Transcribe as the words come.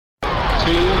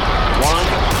two, one.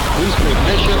 Booster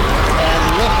ignition and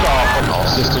liftoff. All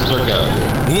systems are go.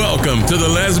 Welcome to the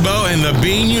Lesbo and the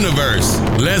Bean universe.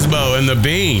 Lesbo and the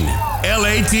Bean.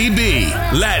 LATB,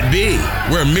 Lat B,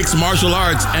 where mixed martial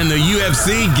arts and the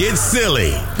UFC get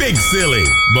silly. Big silly.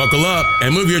 Buckle up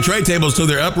and move your tray tables to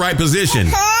their upright position.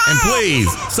 And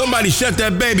please, somebody shut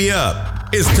that baby up.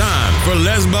 It's time for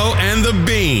Lesbo and the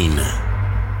Bean.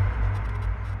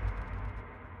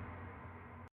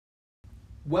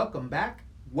 Welcome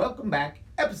back.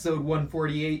 Episode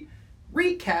 148.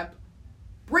 Recap,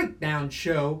 breakdown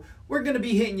show. We're going to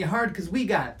be hitting you hard because we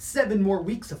got 7 more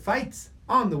weeks of fights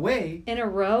on the way. In a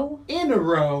row?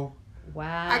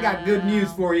 Wow. I got good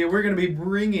news for you. We're going to be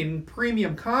bringing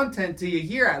premium content to you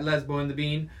here at Lesbo and the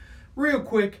Bean. Real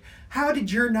quick, how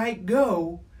did your night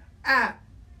go at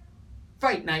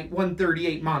Fight Night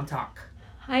 138 Montauk?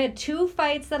 I had 2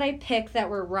 fights that I picked that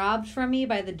were robbed from me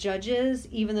by the judges,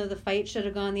 even though the fight should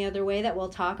have gone the other way, that we'll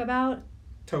talk about.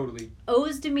 Totally.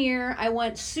 Ozdemir, I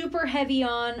went super heavy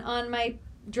on my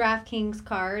DraftKings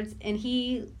cards, and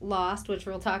he lost, which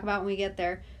we'll talk about when we get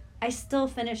there. I still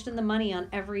finished in the money on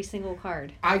every single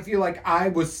card. I feel like I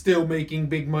was still making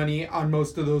big money on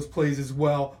most of those plays as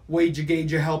well. Wager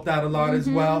Gauge helped out a lot as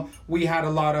well. We had a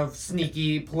lot of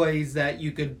sneaky plays that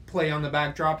you could play on the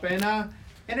backdrop, and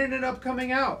it ended up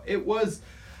coming out. It was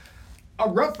a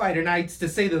rough fight of nights, to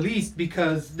say the least,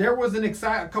 because there was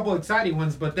a couple exciting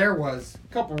ones, but there was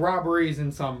a couple robberies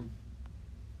and some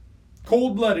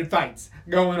cold-blooded fights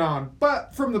going on.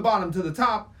 But from the bottom to the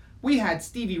top, we had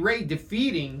Stevie Ray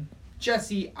defeating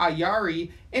Jesse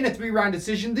Ayari in a 3-round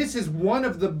decision. This is one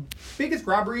of the biggest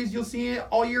robberies you'll see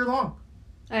all year long.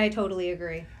 I totally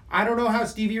agree. I don't know how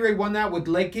Stevie Ray won that with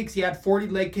leg kicks. He had 40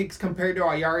 leg kicks compared to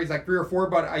Ayari's like 3 or 4,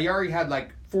 but Ayari had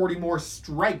like 40 more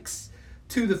strikes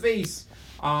to the face.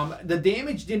 The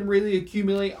damage didn't really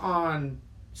accumulate on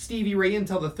Stevie Ray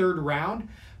until the 3rd round,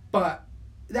 but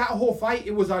that whole fight,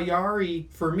 it was Ayari,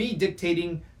 for me,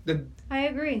 dictating the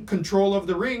control of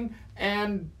the ring,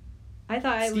 and I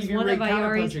thought it was one of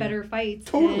Ayari's better fights.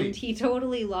 Totally. And he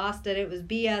totally lost it. It was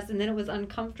BS. And then it was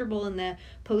uncomfortable in the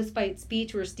post-fight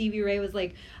speech where Stevie Ray was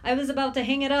like, I was about to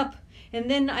hang it up. And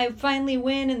then I finally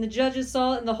win, and the judges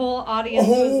saw it, and the whole audience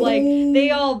was like,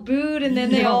 they all booed, and then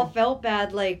they all felt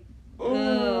bad. Like, it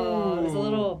was a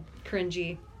little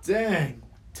cringy. Dang.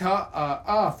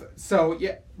 Tough. So,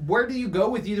 yeah, where do you go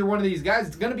with either one of these guys?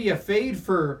 It's going to be a fade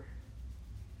for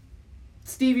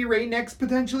Stevie Ray next,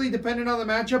 potentially, depending on the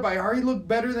matchup. I already looked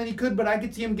better than he could, but I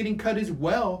could see him getting cut as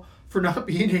well for not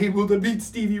being able to beat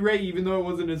Stevie Ray, even though it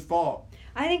wasn't his fault.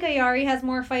 I think Ayari has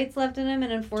more fights left in him,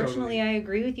 and unfortunately, Totally. I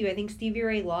agree with you. I think Stevie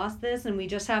Ray lost this, and we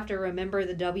just have to remember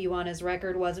the W on his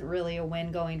record wasn't really a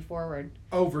win going forward.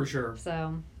 Oh, for sure.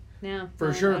 So, yeah.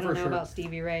 For sure. I don't know about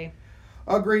Stevie Ray.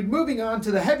 Agreed. Moving on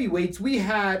to the heavyweights, we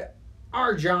had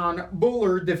Arjan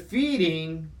Buller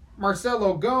defeating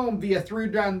Marcelo Gome via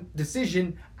 3-round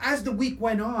decision. As the week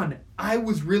went on, I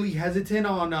was really hesitant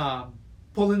on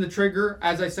pulling the trigger.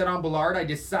 As I said on Bullard, I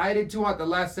decided to at the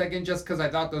last second just because I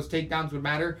thought those takedowns would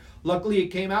matter. Luckily, it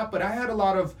came out, but I had a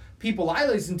lot of people I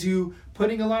listened to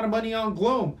putting a lot of money on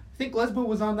Glome. I think Lesbo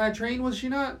was on that train, was she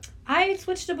not? I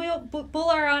switched to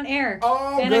Buller on air.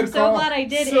 Oh, and good I'm so call. glad I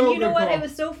did. So and you know good what? call. It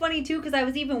was so funny too because I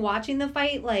was even watching the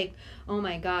fight like, oh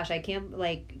my gosh, I can't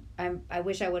I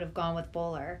wish I would have gone with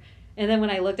Buller. And then when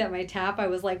I looked at my tap, I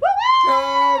was like, woo!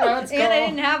 Oh, that's And I cool.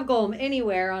 didn't have Golem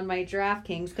anywhere on my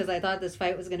DraftKings because I thought this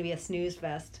fight was going to be a snooze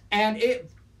fest. And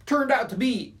it turned out to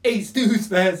be a snooze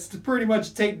fest, pretty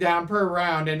much takedown per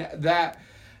round. And that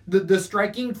the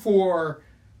striking for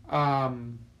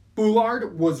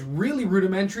Bullard was really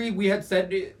rudimentary. We had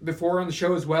said it before on the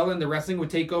show as well, and the wrestling would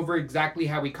take over exactly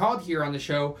how we called here on the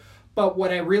show. But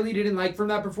what I really didn't like from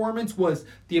that performance was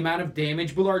the amount of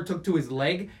damage Bullard took to his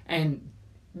leg and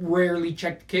rarely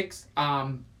checked kicks.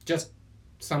 Just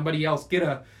somebody else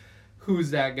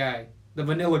who's that guy? The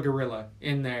Vanilla Gorilla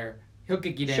in there. He'll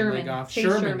kick your damn leg off. Chase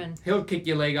Sherman. He'll kick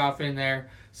your leg off in there.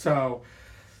 So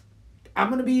I'm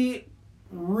going to be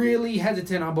really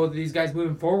hesitant on both of these guys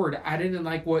moving forward. I didn't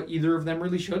like what either of them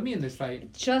really showed me in this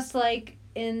fight. Just like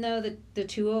in the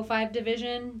 205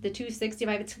 division, the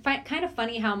 265, it's kind of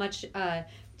funny how much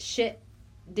shit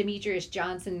Demetrius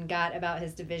Johnson got about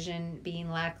his division being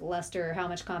lackluster, how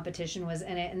much competition was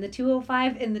in it. And the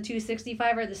 205 and the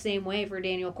 265 are the same way for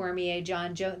Daniel Cormier,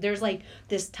 John Jones. There's like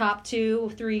this top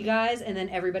 2-3 guys and then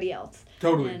everybody else.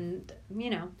 Totally. And, you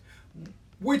know.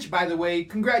 Which, by the way,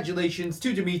 congratulations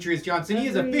to Demetrius Johnson. He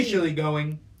is officially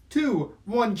going to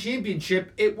one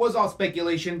championship. It was all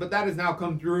speculation, but that has now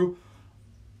come through.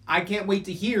 I can't wait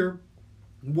to hear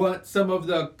what some of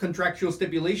the contractual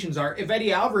stipulations are. If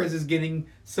Eddie Alvarez is getting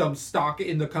some stock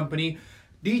in the company,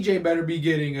 DJ better be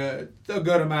getting a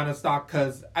good amount of stock,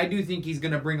 because I do think he's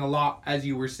going to bring a lot, as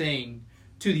you were saying,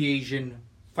 to the Asian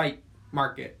fight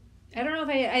market. I don't know if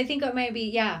I think it might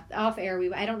be, off air.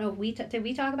 I don't know if did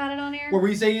we talk about it on air? Were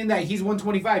we saying that he's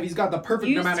 125? He's got the perfect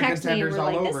You amount of just texted me and contenders were all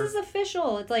like, over. this is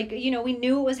official. It's like, we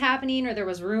knew it was happening, or there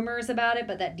was rumors about it,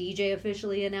 but that DJ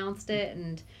officially announced it,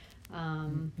 and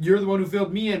You're the one who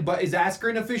filled me in, but is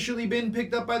Askren officially been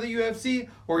picked up by the UFC,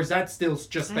 or is that still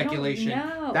just speculation? I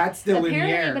don't know. That's still Apparently, in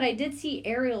the air. But I did see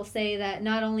Ariel say that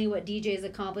not only what DJ's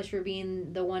accomplished for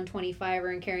being the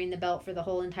 125er and carrying the belt for the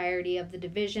whole entirety of the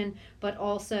division, but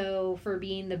also for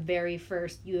being the very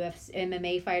first UFC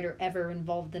MMA fighter ever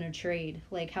involved in a trade.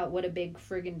 Like, what a big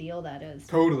friggin' deal that is.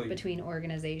 Totally. Between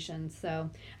organizations. So,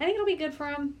 I think it'll be good for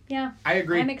him. Yeah. I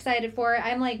agree. I'm excited for it.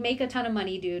 I'm like, make a ton of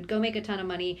money, dude. Go make a ton of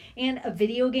money. And a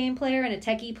video game player in a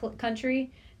techie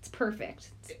country, it's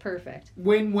perfect. It's perfect.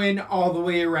 Win-win all the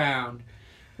way around.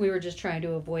 We were just trying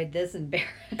to avoid this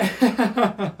embarrassment.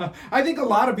 I think a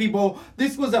lot of people,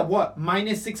 this was a what,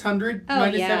 minus 600,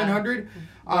 minus 700?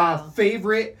 Wow.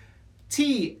 Favorite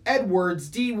T.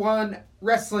 Edwards, D1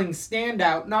 wrestling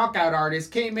standout knockout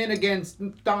artist, came in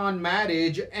against Don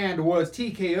Maddage and was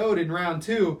TKO'd in round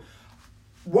 2.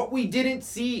 What we didn't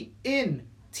see in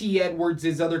T.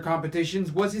 Edwards' other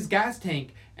competitions was his gas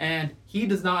tank, and he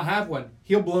does not have one.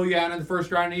 He'll blow you out in the first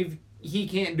round if he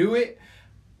can't do it.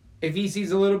 If he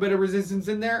sees a little bit of resistance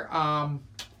in there,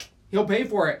 he'll pay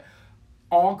for it.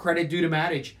 All credit due to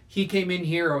Maddage. He came in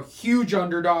here a huge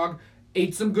underdog,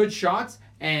 ate some good shots,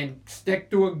 and stuck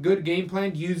to a good game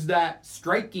plan, used that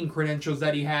striking credentials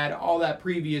that he had, all that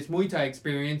previous Muay Thai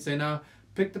experience, and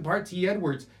picked apart T.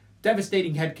 Edwards.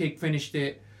 Devastating head kick finished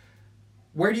it.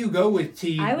 Where do you go with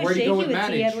T? I was Where do you shaky go with with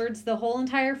Maddage? T. Edwards the whole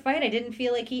entire fight. I didn't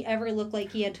feel like he ever looked like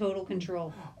he had total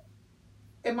control.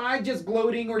 Am I just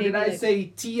gloating, or did Maybe I like- say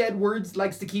T. Edwards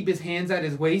likes to keep his hands at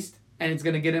his waist, and it's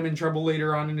going to get him in trouble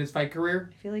later on in his fight career?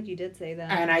 I feel like you did say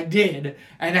that. And I did,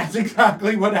 and that's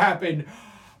exactly what happened.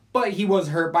 But he was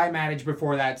hurt by Maddage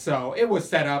before that, so it was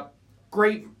set up.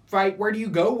 Great fight. Where do you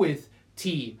go with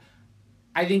T?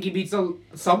 I think he beats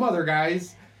some other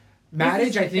guys.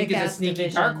 Maddage, I think, is a thick-ass sneaky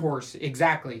division. dark horse.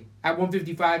 Exactly. At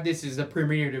 155, this is the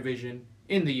premier division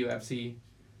in the UFC.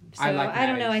 So I like I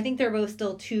don't know. Maddage. I think they're both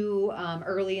still too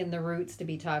early in the roots to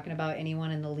be talking about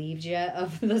anyone in the leaves yet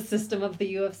of the system of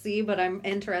the UFC. But I'm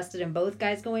interested in both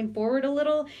guys going forward a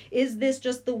little. Is this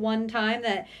just the one time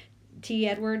that T.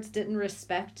 Edwards didn't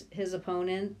respect his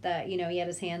opponent? That he had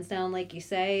his hands down, like you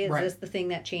say. Is Right. this the thing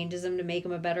that changes him to make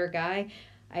him a better guy?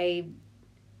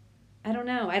 I don't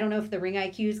know. I don't know if the ring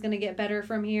IQ is going to get better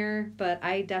from here, but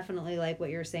I definitely like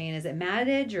what you're saying. Is it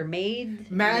Maddage or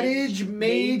Made? Maddage,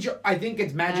 Mage, I think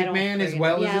it's Magic Man as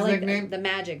well as his like nickname. The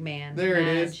Magic Man. There it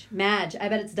is. Madge. I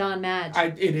bet it's Don Madge.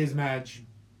 It is Madge.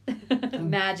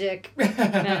 Magic.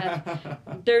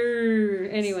 Durr.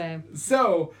 Anyway.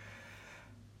 So,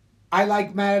 I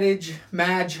like Madge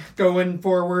going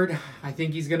forward. I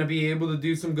think he's going to be able to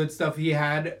do some good stuff. He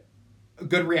had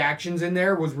good reactions in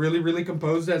there, was really, really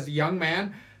composed as a young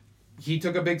man. He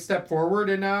took a big step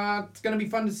forward, and it's going to be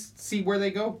fun to see where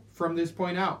they go from this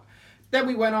point out. Then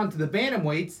we went on to the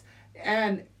bantamweights,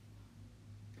 and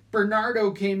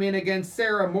Bernardo came in against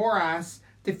Sarah Moras,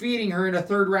 defeating her in a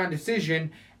third-round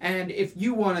decision. And if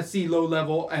you want to see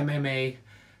low-level MMA,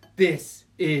 this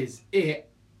is it.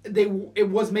 It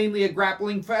was mainly a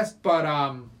grappling fest, but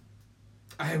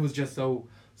it was just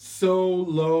so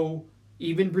low.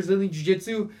 Even Brazilian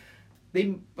Jiu-Jitsu,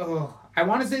 I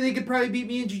want to say they could probably beat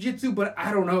me in Jiu-Jitsu, but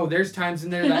I don't know. There's times in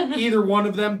there that either one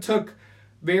of them took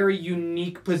very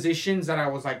unique positions that I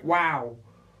was like, wow.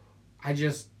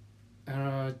 It's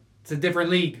a different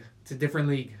league. It's a different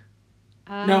league.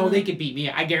 No, they could beat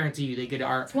me. I guarantee you they could.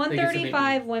 It's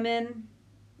 135 women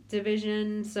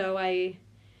division, so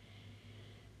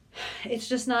it's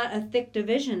just not a thick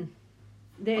division.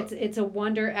 It's a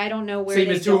wonder. I don't know where same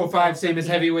they as 205, same as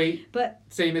heavyweight, but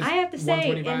same as I have to say,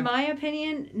 125. in my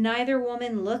opinion, neither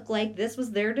woman looked like this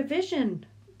was their division.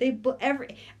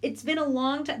 It's been a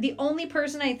long time. The only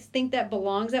person I think that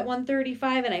belongs at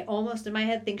 135, and I almost in my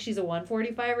head think she's a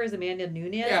 145er, is Amanda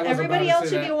Nunes. Yeah, I was Everybody about to else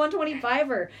say should be a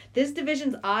 125er. This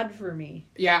division's odd for me.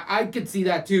 Yeah, I could see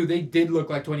that too. They did look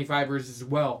like 25ers as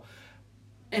well.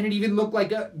 And it even looked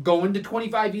like going to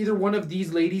 25, either one of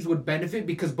these ladies would benefit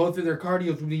because both of their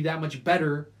cardios would be that much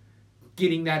better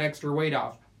getting that extra weight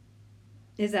off.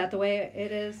 Is that the way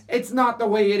it is? It's not the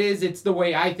way it is. It's the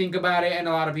way I think about it, and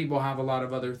a lot of people have a lot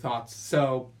of other thoughts.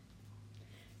 So,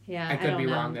 Yeah, I could don't be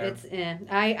know. wrong there. It's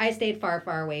I stayed far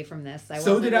away from this. So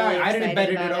wasn't did really I. I didn't bet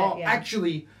excited it at about all. Yeah.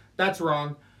 Actually, that's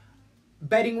wrong.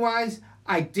 Betting wise,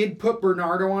 I did put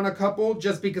Bernardo on a couple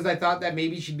just because I thought that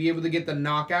maybe she'd be able to get the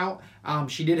knockout.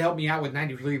 She did help me out with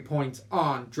 93 points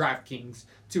on DraftKings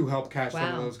to help cash some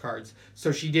of Wow. those cards.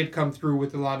 So she did come through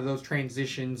with a lot of those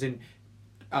transitions and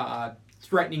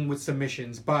threatening with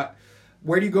submissions. But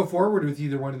where do you go forward with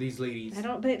either one of these ladies? I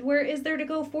don't. But where is there to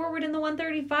go forward in the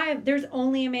 135? There's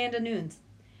only Amanda Nunes.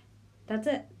 That's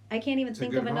it. I can't even a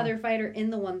think good of call. another fighter in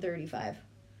the 135.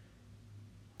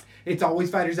 It's always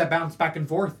fighters that bounce back and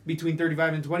forth between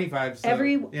 35 and 25.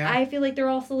 So, yeah. I feel like they're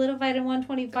all solidified in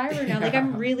 125 right now. Like Yeah.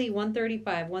 I'm really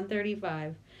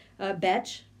 135.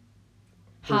 Betch.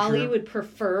 For Holly sure. would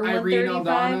prefer Irene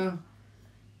 135.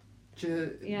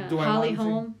 Aldana. Yeah, do I Holly want to say-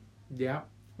 Holm. Yeah.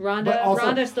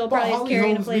 Ronda still but probably is Holly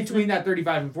carrying a Holm's place. between that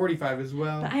 35 and 45 as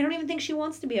well. But I don't even think she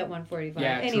wants to be at 145.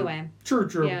 Yeah, true. Anyway.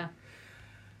 True. Yeah.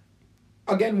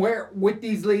 Again, where with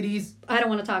these ladies, I don't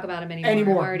want to talk about them anymore.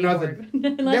 Anymore, I'm already nothing.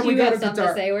 bored. Unless Then we you go have to something Qatar.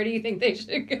 to say, where do you think they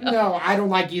should go? no, I don't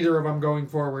like either of them going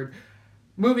forward.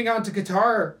 Moving on to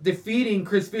Qatar, defeating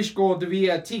Chris Fishgold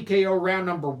via TKO round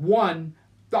number 1.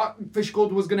 Thought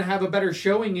Fishgold was going to have a better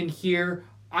showing in here.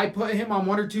 I put him on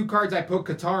 1 or 2 cards. I put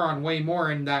Qatar on way more,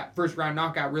 and that first round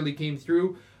knockout really came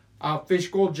through.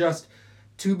 Fishgold just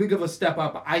too big of a step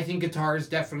up. I think Qatar is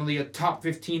definitely a top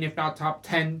 15, if not top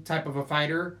 10 type of a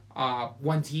fighter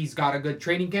once he's got a good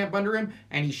training camp under him,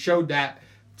 and he showed that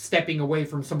stepping away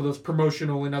from some of those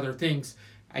promotional and other things,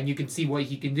 and you can see what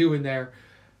he can do in there.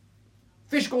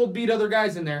 Fishgold beat other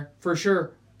guys in there, for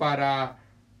sure, but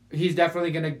he's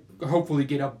definitely going to hopefully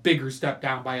get a bigger step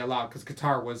down by a lot, because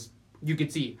Qatar was, you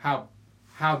could see how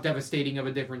devastating of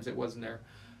a difference it was in there.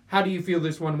 How do you feel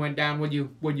this one went down? What do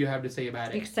you have to say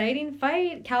about it? Exciting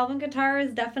fight. Calvin Qatar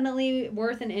is definitely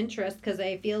worth an interest because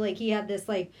I feel like he had this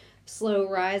like slow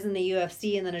rise in the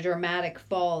UFC and then a dramatic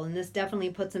fall, and this definitely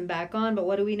puts him back on. But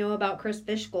what do we know about Chris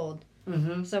Fishgold?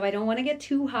 Mm-hmm. So I don't want to get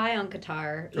too high on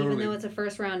Qatar, even Totally. though it's a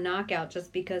first round knockout,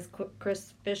 just because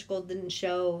Chris Fishgold didn't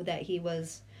show that he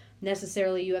was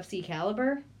necessarily UFC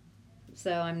caliber.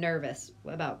 So I'm nervous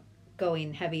about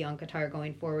going heavy on Qatar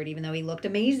going forward, even though he looked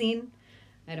amazing.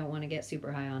 I don't want to get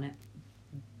super high on it.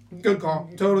 Good call.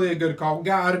 Totally a good call.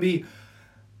 Gotta be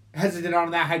hesitant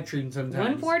on that hype train sometimes.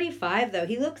 145 though.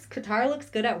 Qatar looks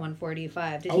good at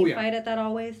 145. Did Oh, he yeah. fight at that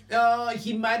always?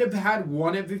 He might have had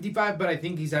one at 55, but I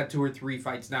think he's had 2 or 3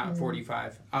 fights now Mm-hmm. at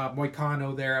 45.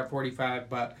 Moicano there at 45,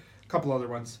 but a couple other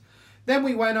ones. Then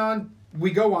we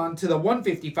go on to the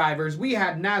 155ers. We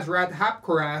had Nasrat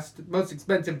Haqparast, most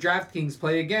expensive DraftKings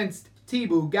play, against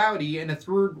Thibaut Gowdy in a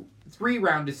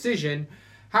 3-round decision.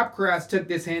 Haqparast took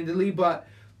this handily, but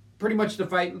pretty much the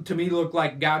fight to me looked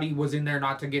like Gowdy was in there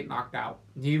not to get knocked out.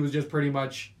 He was just pretty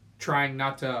much trying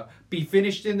not to be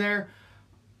finished in there.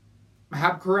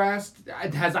 Haqparast,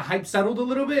 has the hype settled a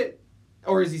little bit?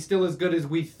 Or is he still as good as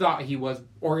we thought he was?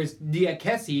 Or is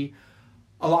Diakese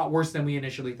a lot worse than we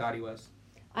initially thought he was?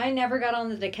 I never got on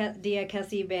the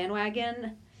Diakese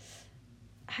bandwagon.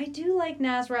 I do like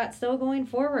Nasrat still going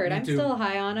forward. Me I'm too. still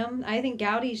high on him. I think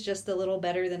Gowdy's just a little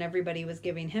better than everybody was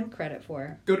giving him credit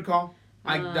for. Good call.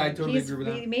 I totally agree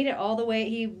with He that. made it all the way.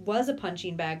 He was a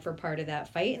punching bag for part of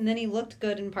that fight, and then he looked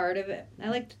good in part of it. I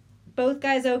liked both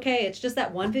guys okay. It's just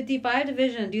that 155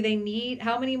 division. Do they need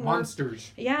how many more?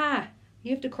 Monsters. Yeah, you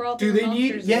have to crawl Do through they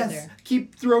need? monsters. in Yes. there.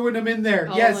 Keep throwing them in there.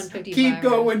 All Yes. 155 Keep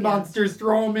going, yeah. monsters.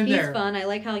 Throw them in He's there. fun. I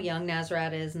like how young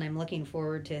Nasrat is, and I'm looking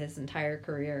forward to his entire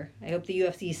career. I hope the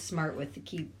UFC is smart with to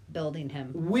keep building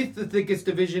him. With the thickest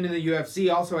division in the UFC,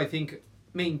 also I think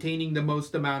maintaining the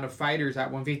most amount of fighters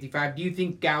at 155. Do you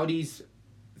think Gowdy's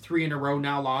 3 in a row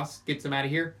now loss gets him out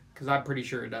of here? Because I'm pretty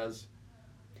sure it does.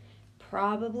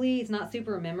 Probably he's not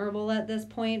super memorable at this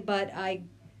point, but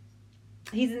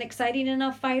he's an exciting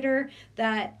enough fighter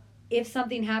that if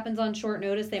something happens on short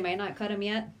notice, they might not cut him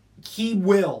yet. He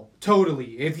will,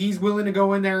 totally. If he's willing to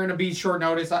go in there and be short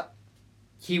notice,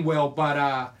 he will.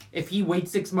 But if he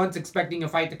waits 6 months expecting a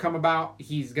fight to come about,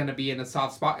 he's going to be in a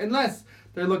soft spot. Unless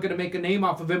they're looking to make a name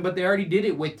off of him. But they already did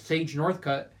it with Sage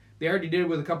Northcutt. They already did it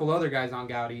with a couple other guys on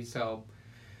Gowdy. So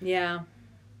Yeah.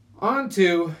 on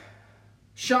to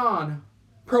Tarzan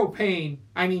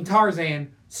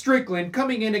Strickland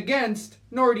coming in against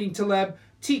Nordine Taleb.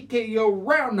 TKO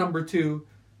round number 2.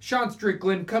 Sean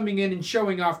Strickland coming in and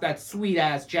showing off that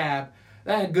sweet-ass jab.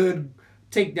 That good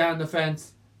takedown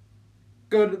defense.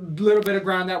 Good little bit of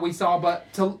ground that we saw, but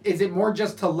is it more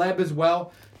just Taleb as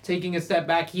well? Taking a step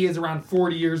back. He is around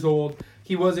 40 years old.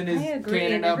 he wasn't as I agree, and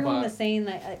Canada, everyone but was saying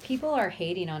that people are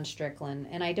hating on Strickland,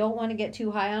 and I don't want to get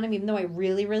too high on him, even though I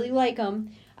really, really like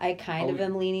him. I kind of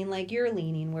am leaning like you're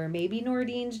leaning, where maybe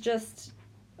Nordine's just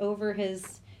over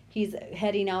he's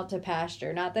heading out to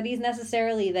pasture. Not that he's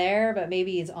necessarily there, but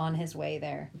maybe he's on his way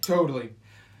there. totally.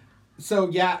 So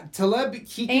yeah, Taleb,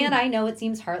 he can, And I know it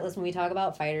seems heartless when we talk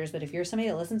about fighters, but if you're somebody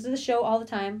that listens to the show all the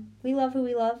time, we love who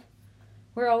we love.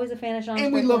 We're always a fan of Sean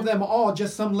and we love them all,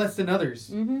 just some less than others.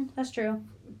 Mm-hmm, that's true.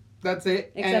 That's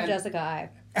it. Except Jessica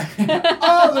Jessica.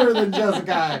 Other than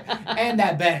Jessica and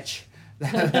that bitch.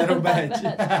 That little bitch.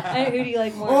 Hey, who do you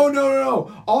like more? Oh,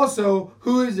 no. Also,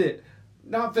 who is it?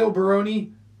 Not Phil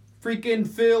Baroni. Freaking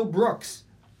Phil Brooks.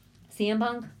 CM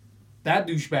Punk? That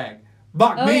douchebag.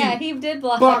 Buck Oh, me. yeah, he did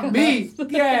block Buck us. me.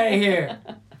 Get out of here.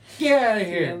 Get out of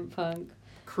here. CM Punk.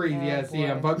 Crazy Oh, ass boy.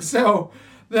 CM Punk. So,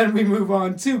 then we move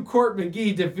on to Court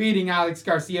McGee defeating Alex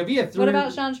Garcia via 3. What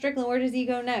about Sean Strickland? Where does he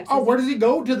go next? Oh, Is where does he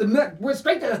go? To the net. We're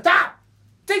straight to the top.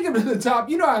 Take him to the top.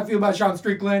 You know how I feel about Sean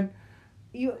Strickland.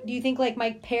 do you think like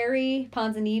Mike Perry,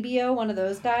 Ponzinibbio, one of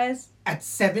those guys? At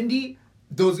 70,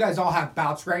 those guys all have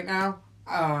bouts right now.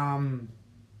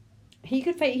 He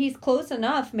could fight. He's close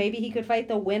enough. Maybe he could fight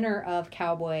the winner of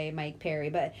Cowboy Mike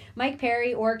Perry. But Mike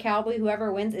Perry or Cowboy,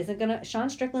 whoever wins, isn't gonna. Sean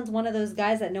Strickland's one of those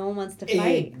guys that no one wants to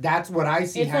fight. That's what I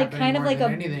see It's like happening kind of more like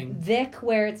than a anything. Vic,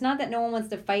 where it's not that no one wants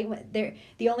to fight.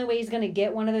 The only way he's gonna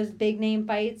get one of those big name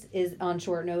fights is on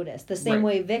short notice. The same Right.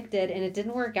 way Vic did, and it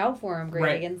didn't work out for him great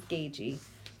Right. against Gaethje.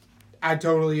 I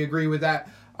totally agree with that.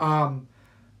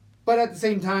 But at the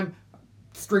same time,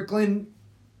 Strickland,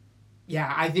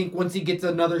 yeah, I think once he gets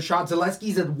another shot,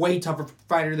 Zaleski's a way tougher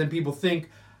fighter than people think.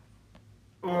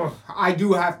 Ugh, I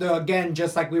do have to, again,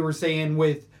 just like we were saying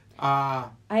with I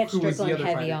had who was the Strickland other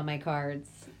heavy fighter? on my cards.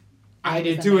 I It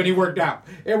did was too, and he amazing. worked out.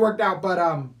 It worked out,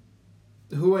 but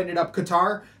who ended up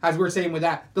Qatar? As we were saying with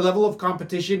that, the level of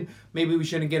competition, maybe we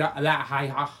shouldn't get that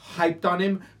hyped on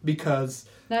him because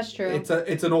That's true.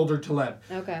 it's an older Taleb.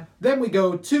 Okay. Then we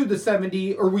go to the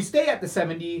 70, or we stay at the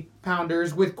 70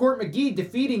 pounders with Court McGee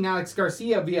defeating Alex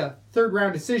Garcia via 3rd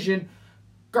round decision.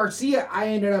 Garcia, I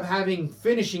ended up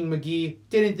finishing McGee.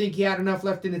 Didn't think he had enough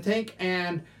left in the tank,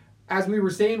 and as we were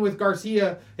saying with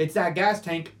Garcia, it's that gas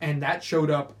tank, and that showed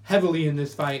up heavily in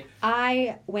this fight.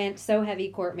 I went so heavy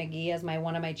Court McGee as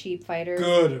one of my cheap fighters.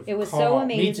 Good It was call. so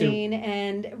Me too. amazing,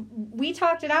 and we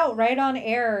talked it out right on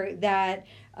air that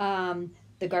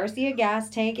the Garcia gas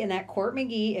tank and that Court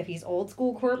McGee, if he's old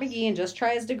school Court McGee and just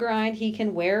tries to grind, he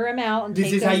can wear him out. And This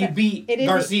take is how those you out. beat It is-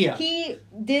 Garcia. He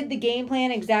did the game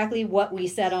plan exactly what we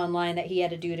said online that he had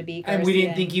to do to beat Garcia. And we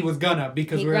didn't think he was gonna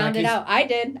because he we were like, grounded he's- out. I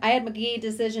did. I had McGee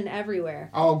decision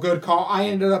everywhere. Oh, good call. I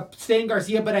ended up staying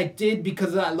Garcia, but I did because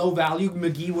of that low value.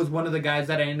 McGee was one of the guys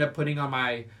that I ended up putting on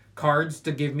my cards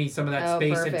to give me some of that Oh,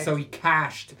 space, and perfect. so he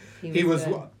cashed. He He was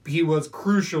was he was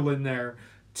crucial in there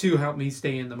to help me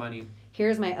stay in the money.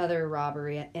 Here's my other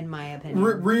robbery, in my opinion.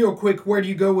 Real quick, where do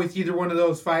you go with either one of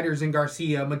those fighters in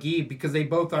Garcia, McGee, because they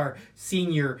both are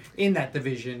senior in that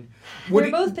division? What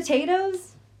They're do you- both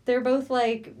potatoes. They're both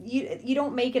like you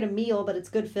don't make it a meal, but it's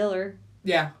good filler.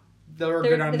 yeah, they're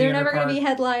good on They're the never going to undercard. be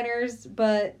headliners,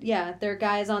 but yeah, they're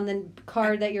guys on the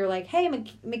card that you're like, hey,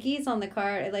 McGee's on the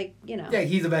card, like Yeah,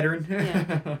 he's a veteran.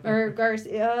 Yeah. Or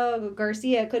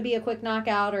Garcia, it could be a quick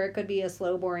knockout, or it could be a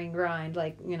slow, boring grind.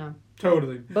 Like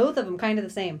Totally. both of them kind of the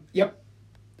same. Yep.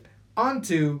 On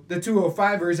to the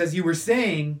 205ers, as you were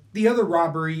saying, the other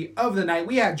robbery of the night.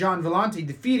 We had John Vellante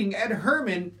defeating Ed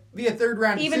Herman via 3rd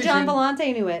round Even decision. John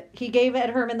Vellante knew it. He gave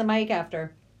Ed Herman the mic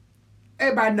after.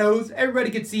 Everybody knows. Everybody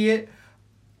could see it.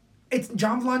 It's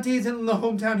John Vellante isn't the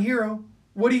hometown hero.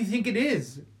 What do you think it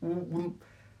is?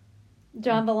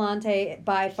 John Vellante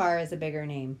by far is a bigger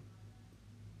name.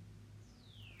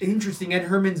 Interesting. Ed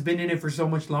Herman's been in it for so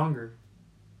much longer.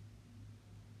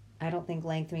 I don't think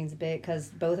length means big because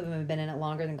both of them have been in it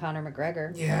longer than Conor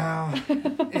McGregor. Yeah. I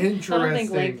Interesting. don't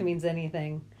think length means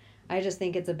anything. I just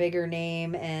think it's a bigger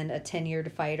name and a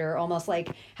tenured fighter, almost like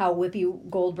how Whoopi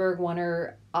Goldberg won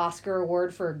her Oscar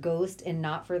award for Ghost and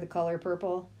not for The Color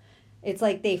Purple. It's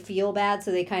like they feel bad,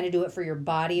 so they kind of do it for your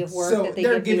body of work So that they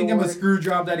they're give the giving him a award. screw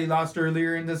job that he lost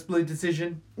earlier in the split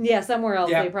decision. Yeah, somewhere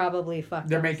else Yeah. they probably fucked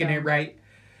They're up, making so. it right.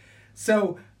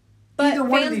 So, But either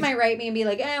one of fans these, might write me and be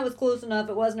like, it was close enough,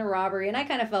 it wasn't a robbery. And I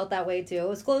kind of felt that way too. It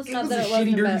was close it enough was that a it wasn't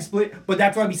shitty, dirty but- split, but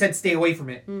that's why we said stay away from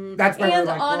it. That's why we're And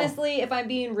like, well, honestly, if I'm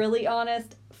being really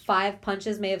honest, 5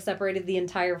 punches may have separated the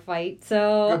entire fight.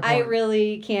 So Good I point.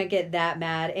 really can't get that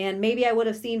mad. And maybe I would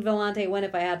have seen Vellante win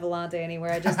if I had Vellante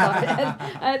anywhere. I just thought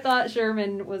I thought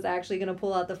Sherman was actually going to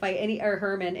pull out the fight, or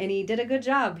Herman, and he did a good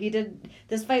job. He did.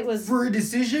 This fight was For a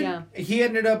decision, Yeah. he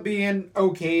ended up being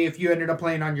okay if you ended up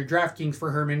playing on your DraftKings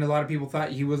for Herman. A lot of people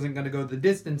thought he wasn't going to go the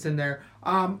distance in there.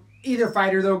 Either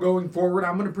fighter, though, going forward,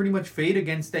 I'm going to pretty much fade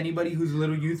against anybody who's a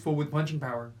little youthful with punching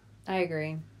power. I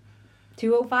agree.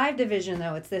 205 division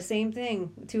though, it's the same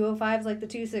thing. 205 is like the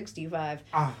 265.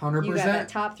 100%. You got that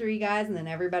top 3 guys and then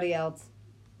everybody else.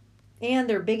 And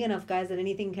they're big enough guys that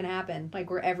anything can happen. Like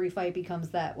where every fight becomes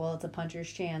that, well, it's a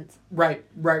puncher's chance. Right.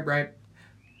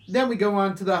 Then we go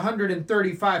on to the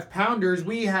 135 pounders.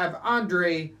 We have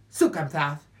Andre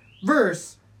Sukamtath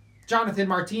versus Jonathan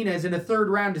Martinez in a 3rd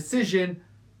round decision.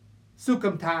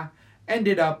 Sukamtath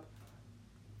ended up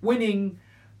winning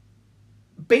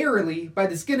barely by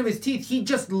the skin of his teeth. He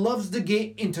just loves to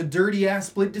get into dirty ass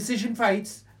split decision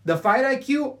fights. The fight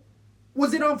IQ,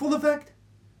 was it on full effect?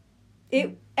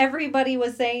 Everybody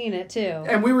was saying it too.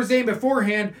 And we were saying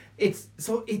beforehand, it's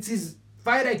his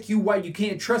fight IQ why you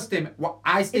can't trust him. Well,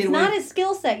 I stayed It's away. not his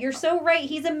skill set. You're so right.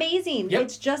 He's amazing. Yep.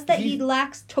 It's just that he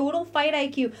lacks total fight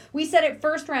IQ. We said it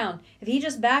first round. If he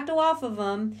just backed off of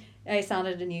him, I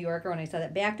sounded a New Yorker when I said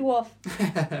that. Backed off.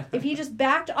 If he just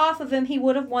backed off of him, he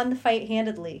would have won the fight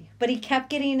handedly. But he kept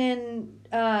getting in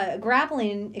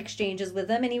grappling exchanges with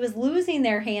them, and he was losing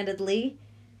there handedly.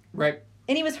 Right.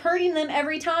 And he was hurting them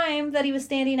every time that he was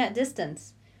standing at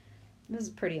distance. It was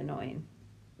pretty annoying.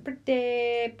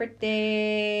 Pretty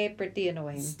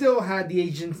annoying. Still had the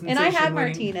Asian sensation And I had winning.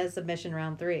 Martinez submission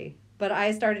round 3. But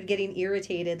I started getting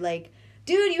irritated, like,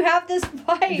 dude, you have this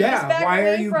fight. Yeah, Just back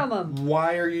away from him.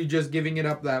 Why are you just giving it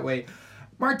up that way?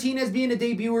 Martinez being a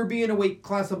debuter, being a weight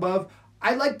class above,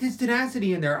 I liked his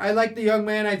tenacity in there. I like the young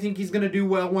man. I think he's going to do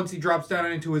well once he drops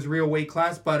down into his real weight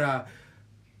class. But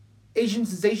Asian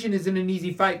Sensation isn't an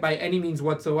easy fight by any means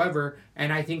whatsoever.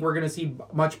 And I think we're going to see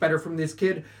much better from this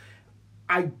kid.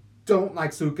 I don't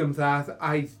like Sukamtath.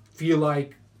 I feel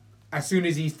like as soon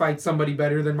as he fights somebody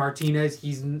better than Martinez,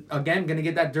 he's, again, going to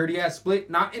get that dirty-ass split,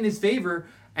 not in his favor,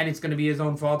 and it's going to be his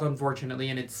own fault, unfortunately,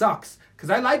 and it sucks. Because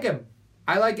I like him.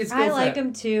 I like his skill set. I like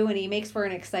him, too, and he makes for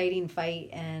an exciting fight.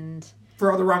 And For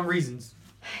all the wrong reasons.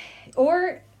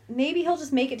 Or maybe he'll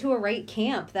just make it to a right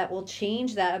camp that will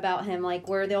change that about him, like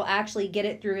where they'll actually get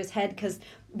it through his head. Because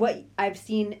what I've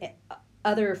seen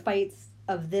other fights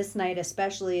of this night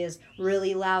especially is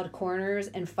really loud corners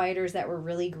and fighters that were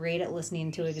really great at listening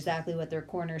to exactly what their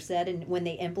corner said, and when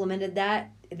they implemented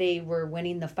that, they were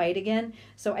winning the fight again.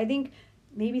 So I think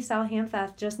maybe Sal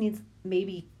Hamfath just needs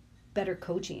maybe better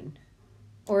coaching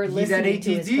or He's listening at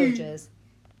to his ATT. coaches.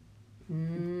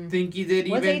 Think he did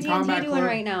What's even AT&T Combat doing Club.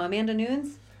 right now? Amanda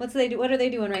Nunes? What are they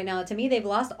doing right now? To me, they've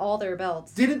lost all their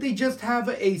belts. Didn't they just have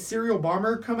a serial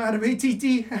bomber come out of ATT?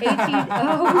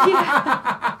 Oh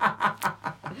yeah.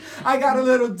 I got a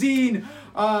little Dean.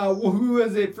 Who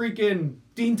was it? Freaking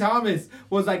Dean Thomas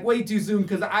was like way too soon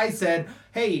because I said,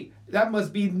 hey, that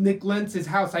must be Nick Lentz's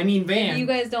house. I mean, Van. You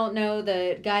guys don't know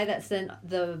the guy that sent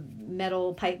the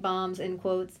metal pipe bombs, in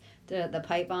quotes, the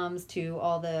pipe bombs to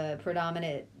all the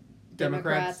predominant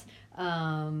Democrats.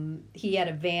 He had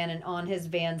a van, and on his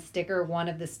van sticker, one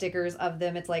of the stickers of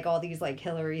them, it's like all these like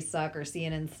Hillary suck or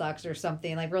CNN sucks or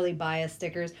something, like really biased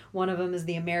stickers. One of them is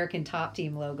the American Top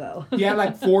Team logo. He had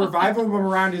like 4 or 5 of them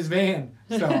around his van.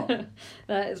 So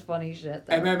That is funny shit,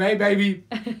 though. MMA, baby,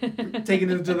 taking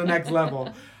it to the next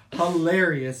level.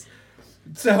 Hilarious.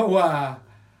 So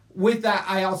with that,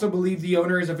 I also believe the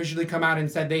owner has officially come out and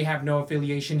said they have no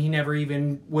affiliation. He never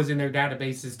even was in their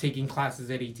databases taking classes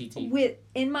at ATT.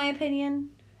 In my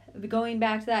opinion, going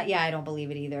back to that, yeah, I don't believe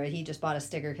it either. He just bought a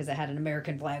sticker because it had an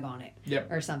American flag on it.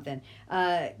 Yep. Or something.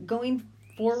 Going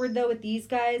forward, though, with these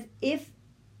guys, if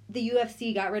the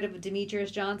UFC got rid of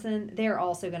Demetrius Johnson, they're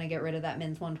also going to get rid of that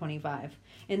men's 125.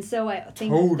 And so I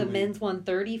think the Totally. men's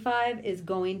 135 is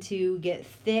going to get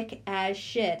thick as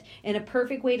shit. And a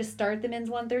perfect way to start the men's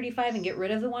 135 and get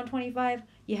rid of the 125,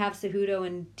 you have Cejudo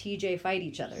and TJ fight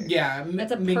each other. Yeah,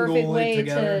 That's a mingle perfect it way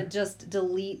together. to just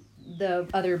delete the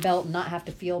other belt and not have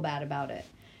to feel bad about it.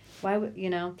 Why would,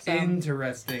 so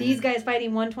Interesting. these guys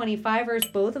fighting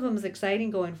 125ers, both of them is exciting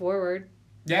going forward.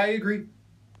 Yeah, I agree.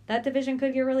 That division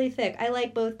could get really thick. I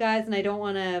like both guys, and I don't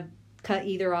want to cut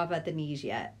either off at the knees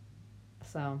yet.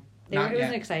 So it was yet.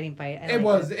 an exciting fight. It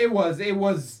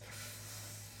was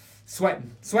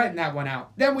sweating that one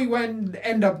out. Then we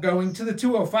end up going to the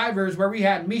 205ers where we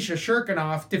had Misha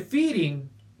Shirkinov defeating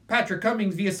Patrick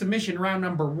Cummings via submission round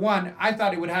number 1. I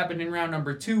thought it would happen in round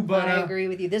number 2, but I agree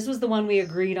with you. This was the one we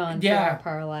agreed on for our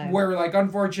parlay. Where, like,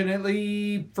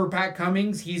 unfortunately for Pat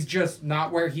Cummings, he's just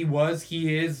not where he was.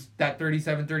 He is that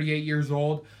 37, 38 years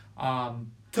old.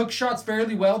 Took shots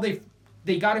fairly well.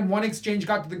 They got in one exchange,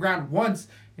 got to the ground once,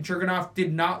 and Shurganov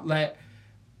did not let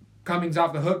Cummings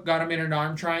off the hook, got him in an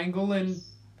arm triangle, and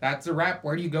that's a wrap.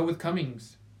 Where do you go with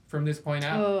Cummings from this point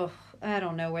out? Oh, I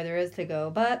don't know where there is to go,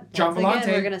 but John once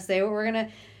again, Vellante. we're gonna say what we're gonna.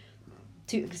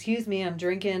 Excuse me, I'm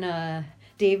drinking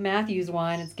Dave Matthews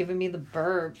wine. It's giving me the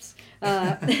burps.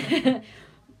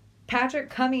 Patrick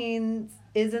Cummings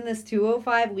is in this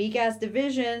 205 weak ass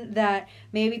division that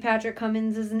maybe Patrick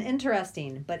Cummings isn't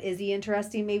interesting, but is he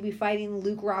interesting? Maybe fighting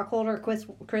Luke Rockhold or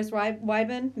Chris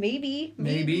Weidman?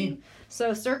 Maybe.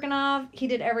 So Serkinov, he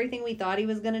did everything we thought he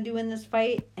was going to do in this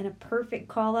fight, and a perfect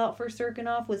call out for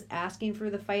Serkinov was asking for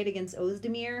the fight against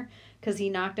Ozdemir because he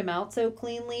knocked him out so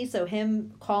cleanly. So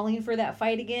him calling for that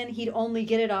fight again, he'd only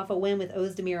get it off a win with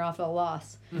Ozdemir off a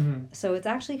loss. Mm-hmm. So it's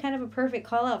actually kind of a perfect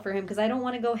call out for him because I don't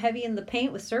want to go heavy in the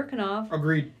paint with Serkinov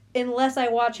Agreed. unless I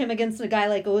watch him against a guy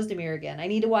like Ozdemir again. I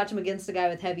need to watch him against a guy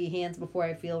with heavy hands before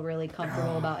I feel really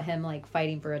comfortable about him like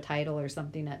fighting for a title or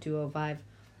something at 205.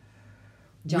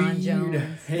 John Jones.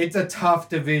 It's a tough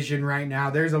division right now.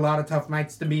 There's a lot of tough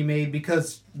fights to be made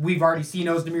because we've already seen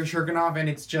Ozdemir Shurganov, and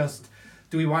it's just,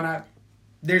 do we want to...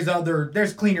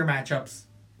 There's cleaner matchups.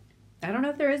 I don't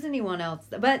know if there is anyone else.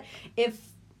 But if...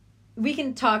 We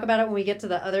can talk about it when we get to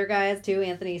the other guys, too,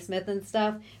 Anthony Smith and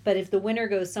stuff. But if the winner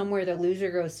goes somewhere, the loser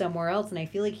goes somewhere else. And I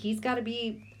feel like he's got to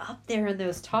be up there in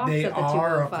those talks They at the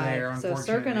are 205. up there, so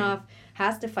unfortunately. Serkinov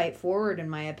has to fight forward, in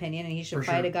my opinion. And he should For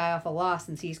fight sure. a guy off a loss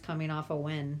since he's coming off a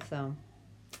win. So...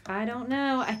 I don't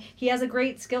know. He has a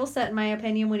great skill set, in my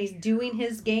opinion. When he's doing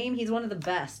his game, he's one of the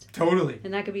best. Totally.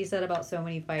 And that could be said about so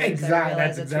many fighters. Exactly. I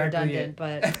realize That's it's exactly redundant,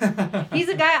 but he's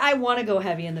a guy I want to go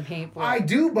heavy in the paint for. I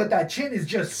do, but that chin is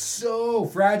just so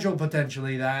fragile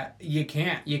potentially that you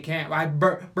can't. I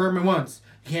burn me once.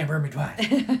 You can't burn me twice.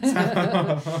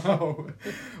 So,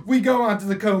 we go on to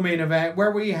the co-main event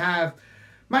where we have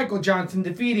Michael Johnson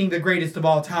defeating the greatest of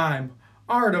all time,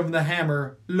 Artem the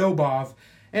Hammer Lobov,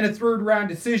 in a third-round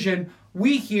decision.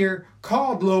 We here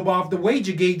called Lobov the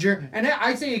wager gauger, and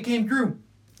I say it came true.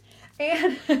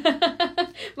 And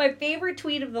my favorite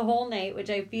tweet of the whole night, which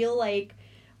I feel like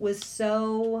was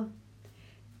so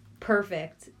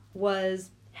perfect, was,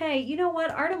 hey, you know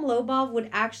what? Artem Lobov would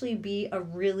actually be a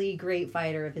really great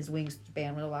fighter if his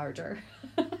wingspan were larger.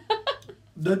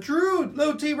 The truth.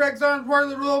 Little T-Rex arms for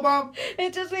the Lobov.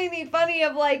 It just made me funny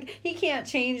of like, he can't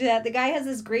change that. The guy has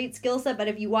this great skill set, but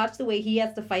if you watch the way he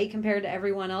has to fight compared to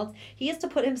everyone else, he has to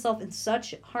put himself in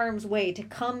such harm's way to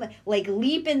come, like,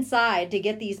 leap inside to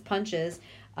get these punches.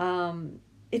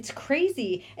 It's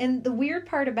crazy. And the weird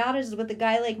part about it is with a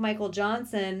guy like Michael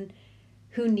Johnson,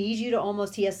 who needs you to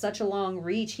almost, he has such a long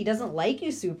reach, he doesn't like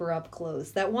you super up close.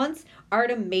 That once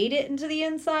Artem made it into the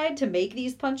inside to make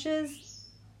these punches,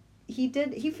 he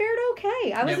fared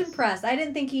okay. I was impressed. I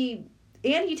didn't think he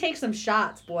takes some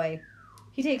shots, boy.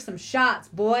 He takes some shots,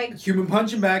 boy. Human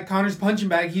punching bag, Connor's punching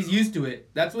bag, he's used to it.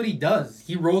 That's what he does.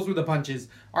 He rolls with the punches.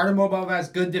 Artem Lobov has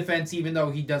good defense, even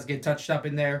though he does get touched up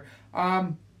in there.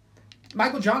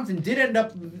 Michael Johnson did end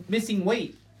up missing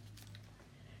weight.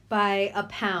 By a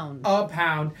pound.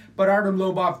 But Artem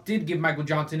Lobov did give Michael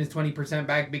Johnson his 20%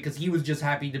 back because he was just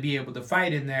happy to be able to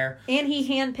fight in there. And he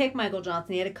handpicked Michael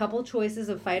Johnson. He had a couple choices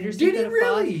of fighters Did he he could have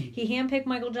really? fought. He handpicked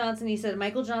Michael Johnson. He said,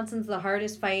 Michael Johnson's the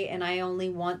hardest fight, and I only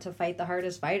want to fight the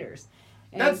hardest fighters.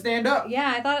 And That's stand up.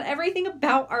 yeah, I thought everything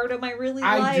about Artem I really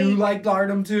I liked. do like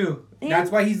Artem too. And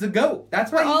That's why he's the GOAT. That's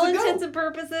why For all he's the intents GOAT. and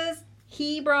purposes,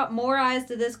 he brought more eyes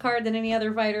to this card than any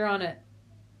other fighter on it.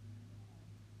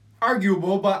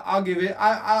 Arguable, but I'll give it.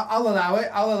 I'll allow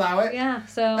it. Yeah,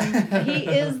 so he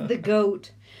is the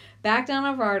GOAT. Back down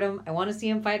of Artem. I want to see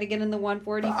him fight again in the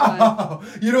 145. Oh,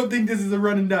 you don't think this is a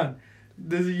run and done?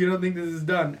 You don't think this is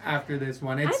done after this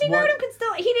one? I think Artem could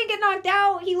still... He didn't get knocked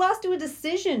out. He lost to a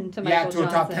decision to Michael Johnson. to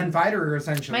a top 10 fighter,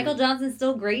 essentially. Michael Johnson's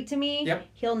still great to me. Yep.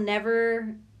 He'll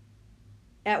never...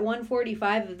 At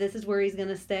 145, if this is where he's going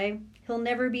to stay, he'll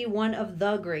never be one of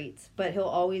the greats, but he'll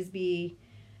always be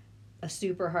a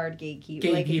super hard gatekeeper.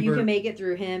 Like, if you can make it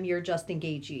through him, you're Justin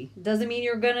Gaethje. Doesn't mean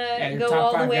you're going to go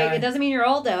all the way. Guy. It doesn't mean you're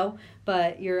Aldo,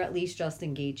 but you're at least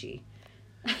Justin Gaethje.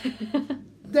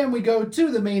 Then we go to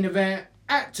the main event.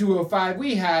 At 205,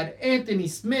 we had Anthony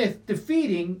Smith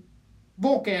defeating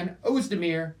Volkan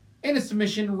Ozdemir in a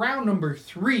submission round number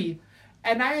 3.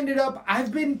 And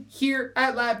I've been here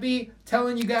at Lat B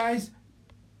telling you guys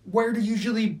where to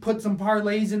usually put some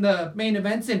parlays in the main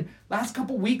events. And last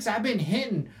couple weeks, I've been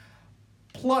hitting.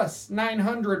 plus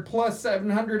 900, plus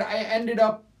 700. I ended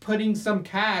up putting some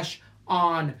cash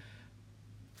on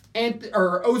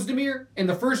Ozdemir in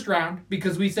the first round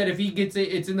because we said if he gets it,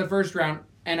 it's in the first round.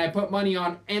 And I put money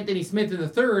on Anthony Smith in the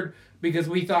third because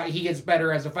we thought he gets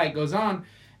better as the fight goes on.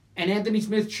 And Anthony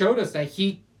Smith showed us that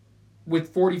he,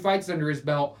 with 40 fights under his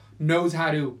belt, knows how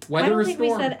to weather a storm. I don't think we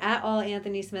said at all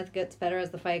Anthony Smith gets better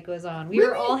as the fight goes on. We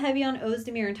were all heavy on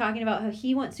Ozdemir and talking about how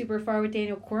he went super far with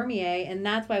Daniel Cormier, and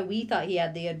that's why we thought he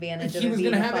had the advantage of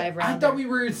being a 5-rounder. I thought we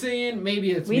were saying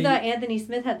maybe it's We thought Anthony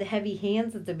Smith had the heavy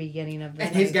hands at the beginning of the fight.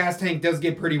 And his gas tank does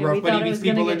get pretty rough, but he beats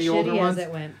people in the older ones. As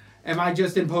it went. Am I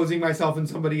just imposing myself in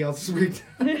somebody else's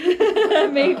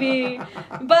breakdown? Maybe.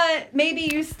 But maybe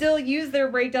you still use their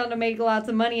breakdown to make lots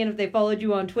of money, and if they followed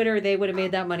you on Twitter, they would have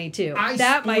made that money too.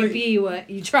 That might be what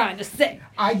you're trying to say.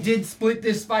 I did split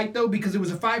this fight, though, because it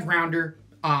was a 5-rounder.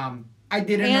 I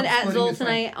did end up splitting this fight.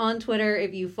 And at Zoltanite on Twitter,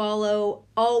 if you follow,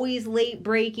 always late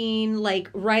breaking, like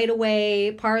right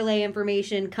away, parlay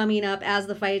information coming up as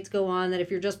the fights go on, that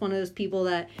if you're just one of those people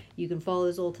that you can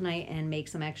follow Zoltanite and make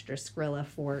some extra Skrilla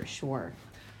for sure.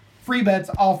 Free bets,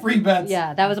 all free bets.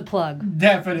 Yeah, that was a plug.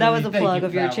 Definitely. That was a plug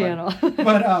of your channel.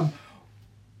 But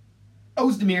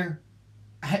Ozdemir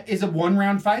is a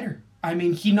 1-round fighter. I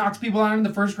mean, he knocks people out in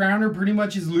the first round or pretty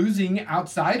much is losing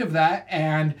outside of that,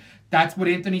 and that's what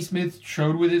Anthony Smith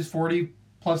showed with his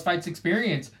 40-plus fights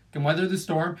experience. Can weather the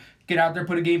storm, get out there,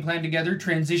 put a game plan together,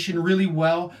 transition really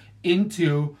well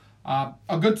into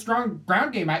a good, strong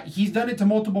ground game. He's done it to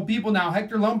multiple people now.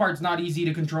 Hector Lombard's not easy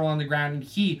to control on the ground, and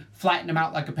he flattened him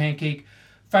out like a pancake.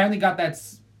 Finally got that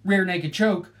rear naked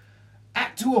choke.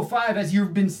 At 205, as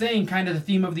you've been saying, kind of the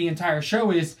theme of the entire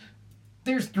show is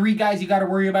there's 3 guys you got to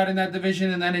worry about in that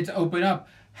division, and then it's open up.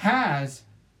 Has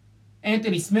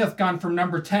Anthony Smith gone from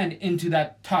number 10 into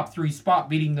that top 3 spot,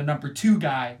 beating the number 2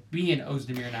 guy, being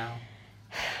Ozdemir now?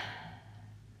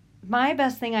 My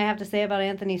best thing I have to say about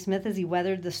Anthony Smith is he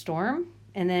weathered the storm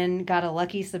and then got a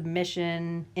lucky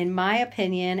submission. In my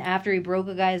opinion, after he broke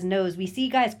a guy's nose, we see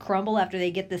guys crumble after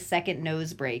they get the second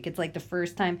nose break. It's like the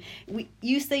first time.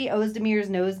 You see Ozdemir's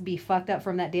nose be fucked up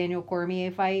from that Daniel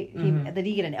Cormier fight. Mm-hmm. Did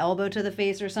he get an elbow to the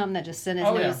face or something that just sent his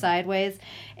nose sideways?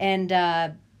 And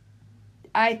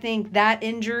I think that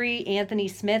injury, Anthony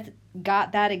Smith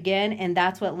got that again, and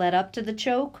that's what led up to the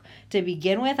choke to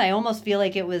begin with. I almost feel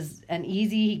like it was an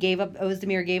easy.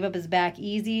 Ozdemir gave up his back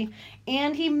easy,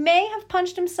 and he may have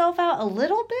punched himself out a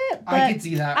little bit. But I could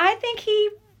see that. I think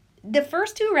the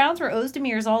first 2 rounds were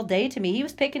Ozdemir's all day to me. He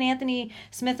was picking Anthony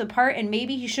Smith apart, and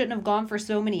maybe he shouldn't have gone for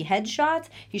so many head shots.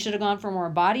 He should have gone for more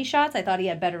body shots. I thought he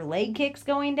had better leg kicks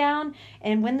going down,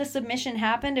 and when the submission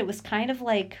happened, it was kind of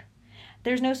like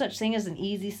there's no such thing as an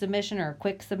easy submission or a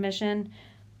quick submission.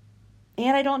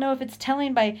 And I don't know if it's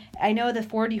telling I know the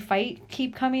 40 fight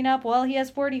keep coming up. Well, he has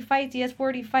 40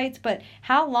 fights, but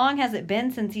how long has it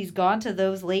been since he's gone to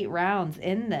those late rounds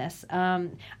in this?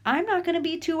 I'm not going to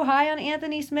be too high on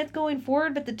Anthony Smith going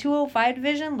forward, but the 205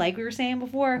 division, like we were saying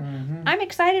before, I'm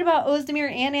excited about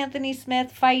Ozdemir and Anthony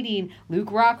Smith fighting Luke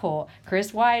Rockhold,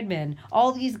 Chris Weidman,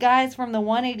 all these guys from the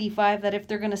 185 that if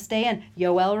they're going to stay in,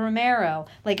 Yoel Romero,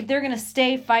 like if they're going to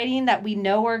stay fighting that we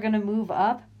know are going to move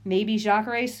up, maybe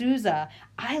Jacare Souza.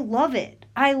 I love it.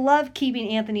 I love keeping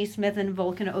Anthony Smith and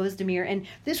Volkan Ozdemir. And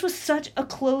this was such a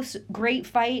close, great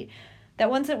fight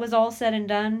that once it was all said and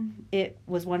done, it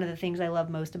was one of the things I love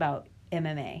most about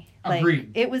MMA.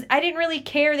 Agreed. I didn't really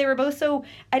care. They were both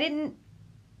I didn't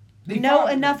know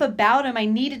enough about them. I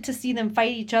needed to see them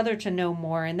fight each other to know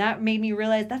more. And that made me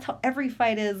realize that's how every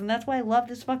fight is. And that's why I love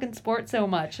this fucking sport so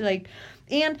much.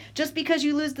 And just because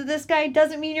you lose to this guy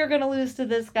doesn't mean you're going to lose to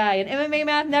this guy. And MMA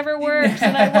math never works,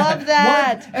 and I love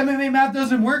that. What? MMA math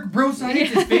doesn't work? Bro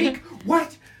science is fake?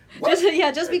 What?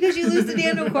 Just because you lose to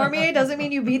Daniel Cormier doesn't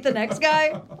mean you beat the next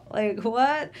guy. Like,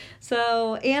 what?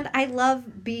 So, and I love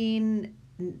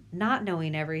not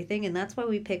knowing everything, and that's why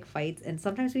we pick fights, and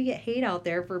sometimes we get hate out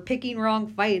there for picking wrong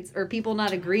fights or people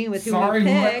not agreeing with who we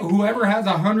pick. Whoever has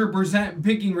 100%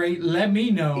 picking rate, let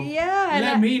me know. Yeah,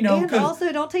 let me know. And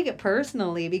also, don't take it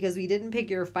personally because we didn't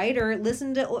pick your fighter.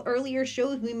 Listen to earlier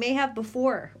shows we may have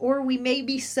before, or we may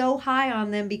be so high on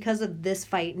them because of this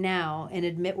fight now, and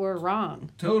admit we're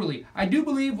wrong. Totally. I do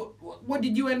believe. What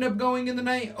did you end up going in the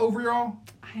night overall?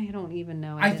 I don't even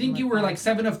know. I think you were like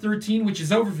 7 of 13, which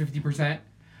is over 50%.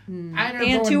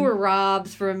 And 2 were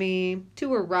robs for me. 2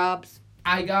 were robs.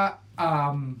 I got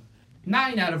 9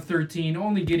 out of 13,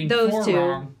 only getting those 4 two.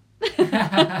 wrong.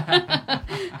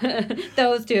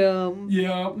 Those 2.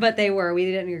 Yeah. But we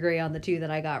didn't agree on the 2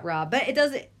 that I got robbed. But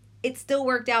it still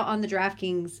worked out on the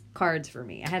DraftKings cards for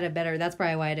me. I had that's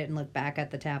probably why I didn't look back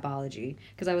at the Tapology.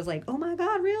 Because I was like, oh my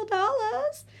God, real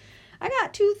dollars. I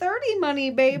got 230 money,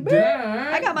 baby.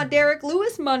 Dad. I got my Derek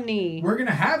Lewis money. We're going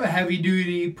to have a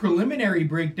heavy-duty preliminary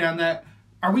breakdown that...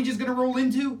 Are we just going to roll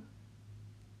into?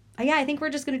 Yeah, I think we're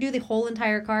just going to do the whole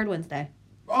entire card Wednesday.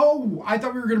 Oh, I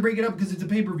thought we were going to break it up because it's a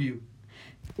pay-per-view.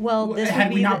 Well, this Had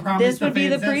would we be not the, promised this would be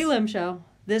the the fans this? prelim show.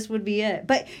 This would be it.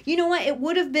 But you know what? It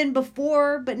would have been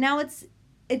before, but now it's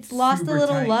lost Super a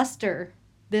little tight. luster.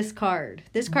 This card.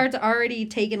 This card's already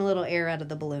taken a little air out of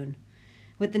the balloon.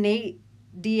 With the Nate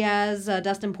Diaz,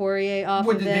 Dustin Poirier off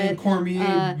With of the it. Dan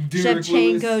Cormier, Derek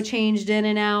Shevchenko Lewis. changed in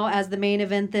and out as the main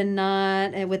event, then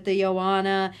not, and with the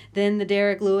Joanna. Then the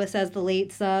Derek Lewis as the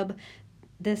late sub.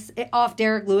 Off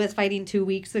Derek Lewis fighting 2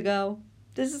 weeks ago.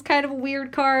 This is kind of a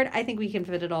weird card. I think we can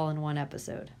fit it all in one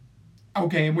episode.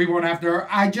 Okay, and we won't have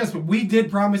to... We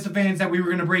did promise the fans that we were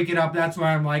going to break it up. That's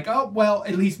why I'm like, oh, well,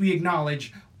 at least we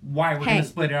acknowledge why we're going to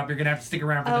split it up. You're going to have to stick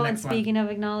around for the Oh, and next one. speaking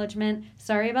of acknowledgement,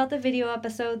 sorry about the video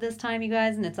episode this time, you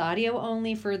guys, and it's audio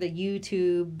only for the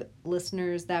YouTube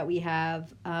listeners that we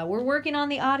have. We're working on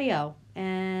the audio,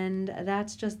 and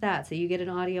that's just that. So you get an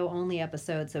audio only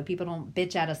episode so people don't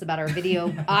bitch at us about our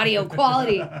video audio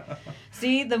quality.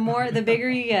 See, the bigger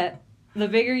you get. The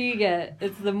bigger you get,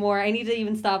 it's the more... I need to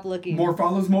even stop looking. More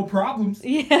follows, more problems.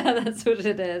 Yeah, that's what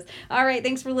it is. All right,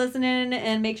 thanks for listening,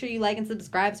 and make sure you like and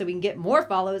subscribe so we can get more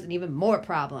follows and even more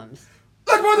problems.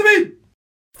 Let's go to the beat!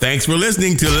 Thanks for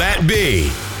listening to Lat B.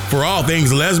 For all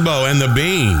things Lesbo and the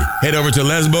Bean, head over to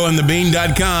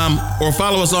lesboandthebean.com or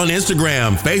follow us on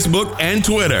Instagram, Facebook, and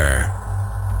Twitter.